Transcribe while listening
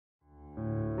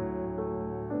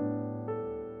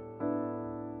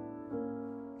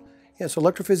Yeah, so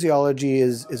electrophysiology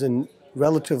is a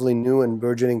relatively new and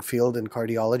burgeoning field in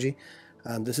cardiology.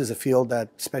 This is a field that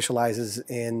specializes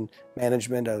in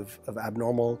management of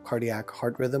abnormal cardiac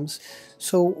heart rhythms.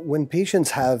 So when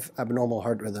patients have abnormal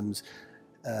heart rhythms,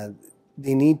 uh,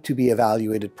 they need to be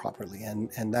evaluated properly,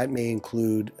 and that may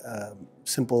include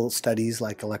simple studies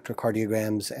like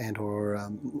electrocardiograms and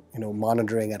or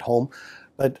monitoring at home.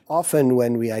 But often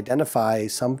when we identify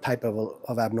some type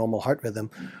of abnormal heart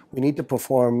rhythm, we need to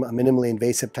perform a minimally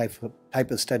invasive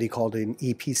type of study called an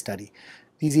EP study.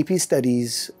 These EP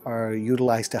studies are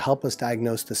utilized to help us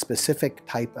diagnose the specific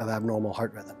type of abnormal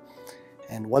heart rhythm.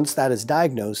 And once that is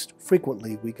diagnosed,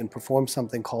 frequently we can perform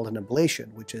something called an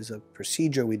ablation, which is a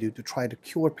procedure we do to try to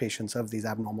cure patients of these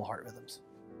abnormal heart rhythms.